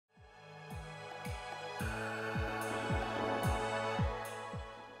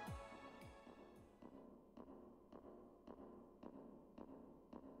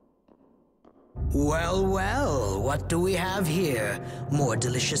Well, well, what do we have here? More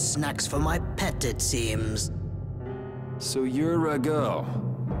delicious snacks for my pet, it seems. So you're Rago.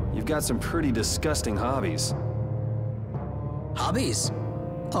 You've got some pretty disgusting hobbies. Hobbies?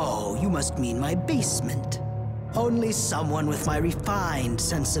 Oh, you must mean my basement. Only someone with my refined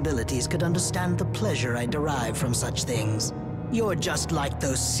sensibilities could understand the pleasure I derive from such things. You're just like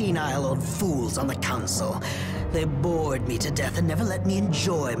those senile old fools on the council. They bored me to death and never let me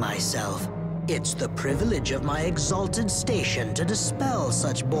enjoy myself. It's the privilege of my exalted station to dispel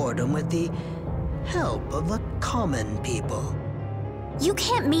such boredom with the help of the common people. You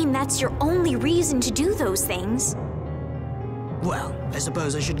can't mean that's your only reason to do those things. Well, I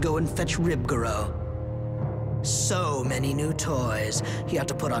suppose I should go and fetch Ribgaro. So many new toys. You have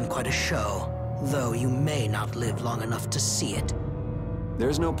to put on quite a show, though you may not live long enough to see it.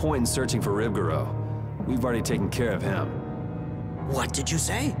 There's no point in searching for Ribgaro. We've already taken care of him. What did you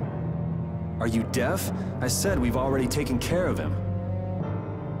say? Are you deaf? I said we've already taken care of him.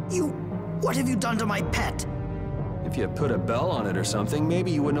 What have you done to my pet? If you had put a bell on it or something,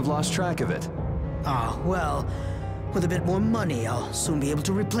 maybe you wouldn't have lost track of it. Ah, well, with a bit more money, I'll soon be able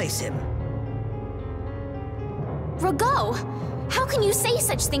to replace him. Rago, how can you say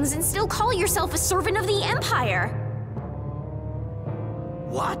such things and still call yourself a servant of the Empire?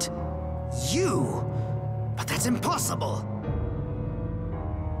 What? You? But that's impossible!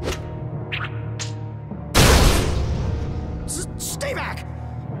 Stay back!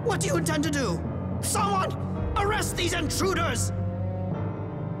 What do you intend to do? Someone! Arrest these intruders!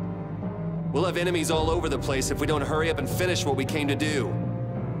 We'll have enemies all over the place if we don't hurry up and finish what we came to do.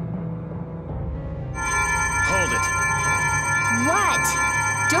 Hold it. What?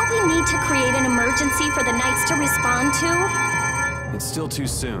 Don't we need to create an emergency for the Knights to respond to? It's still too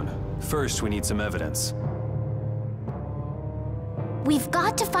soon. First, we need some evidence. We've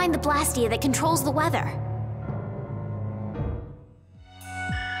got to find the blastia that controls the weather.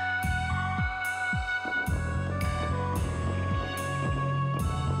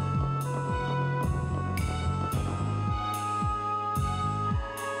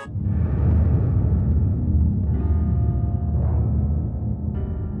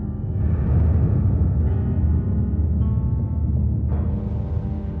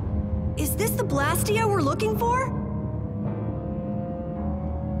 Is this the blastia we're looking for?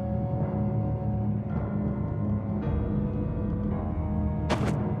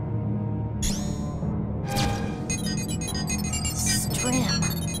 Strim,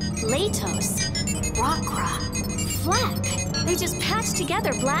 Latos, Rockra, Fleck. They just patched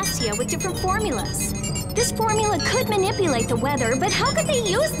together blastia with different formulas. This formula could manipulate the weather, but how could they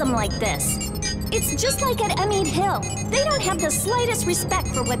use them like this? It's just like at Emmead Hill. They don't have the slightest respect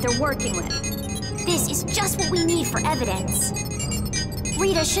for what they're working with. This is just what we need for evidence.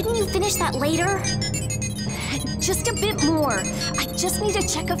 Rita, shouldn't you finish that later? Just a bit more. I just need to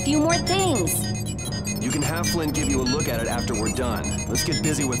check a few more things. You can have Flynn give you a look at it after we're done. Let's get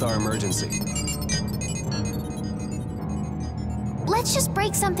busy with our emergency. Let's just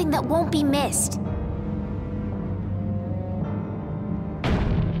break something that won't be missed.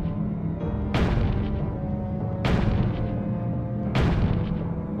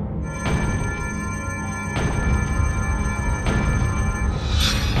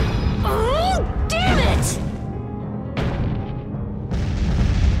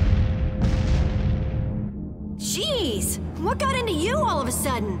 What got into you all of a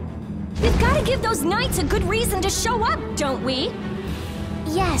sudden? We've got to give those Knights a good reason to show up, don't we?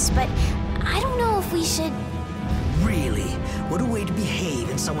 Yes, but I don't know if we should... Really? What a way to behave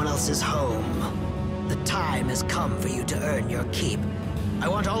in someone else's home. The time has come for you to earn your keep. I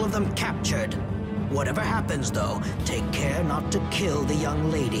want all of them captured. Whatever happens, though, take care not to kill the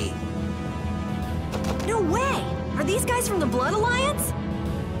young lady. No way! Are these guys from the Blood Alliance?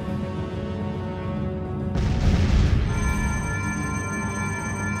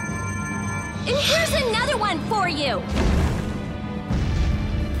 And here's another one for you!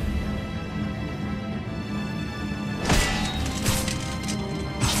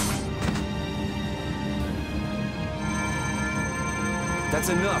 That's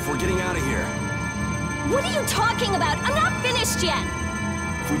enough. We're getting out of here. What are you talking about? I'm not finished yet!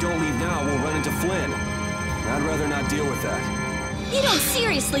 If we don't leave now, we'll run into Flynn. I'd rather not deal with that. You don't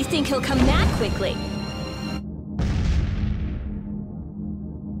seriously think he'll come that quickly?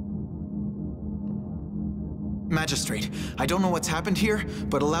 Magistrate, I don't know what's happened here,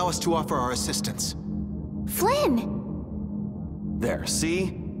 but allow us to offer our assistance. Flynn! There,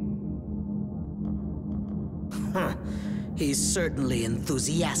 see? Huh. He's certainly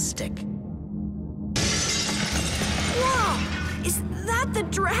enthusiastic. Whoa! Is that the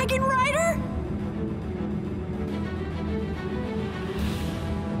Dragon Rider?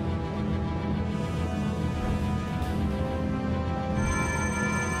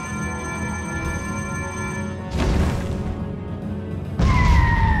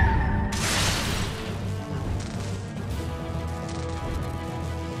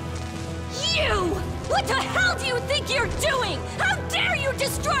 What the hell do you think you're doing? How dare you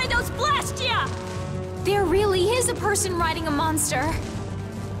destroy those blastia! There really is a person riding a monster.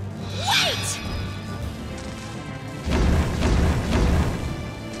 Wait!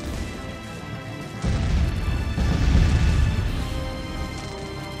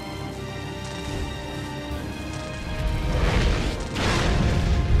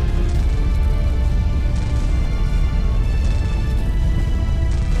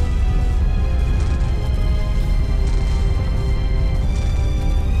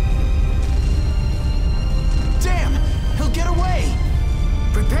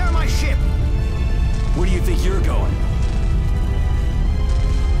 Where do you think you're going?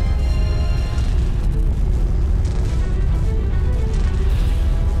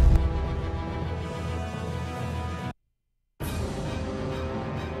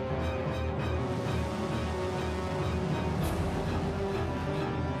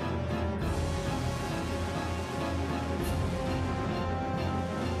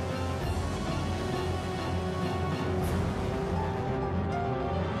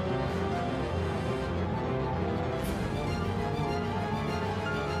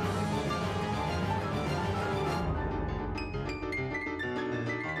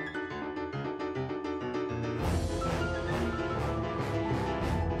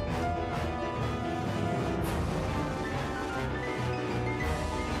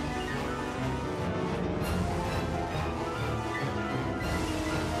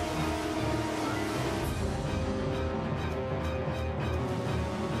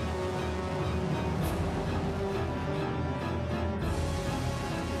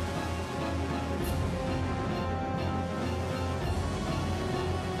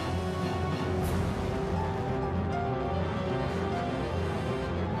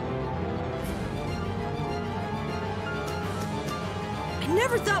 I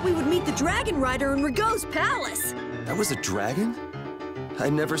never thought we would meet the Dragon Rider in Rigaud's palace. That was a dragon?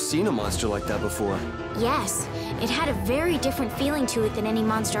 I'd never seen a monster like that before. Yes, it had a very different feeling to it than any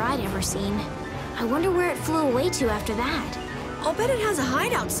monster I'd ever seen. I wonder where it flew away to after that. I'll bet it has a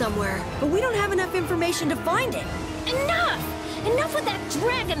hideout somewhere, but we don't have enough information to find it. Enough! Enough with that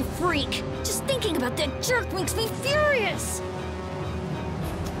dragon freak! Just thinking about that jerk makes me furious!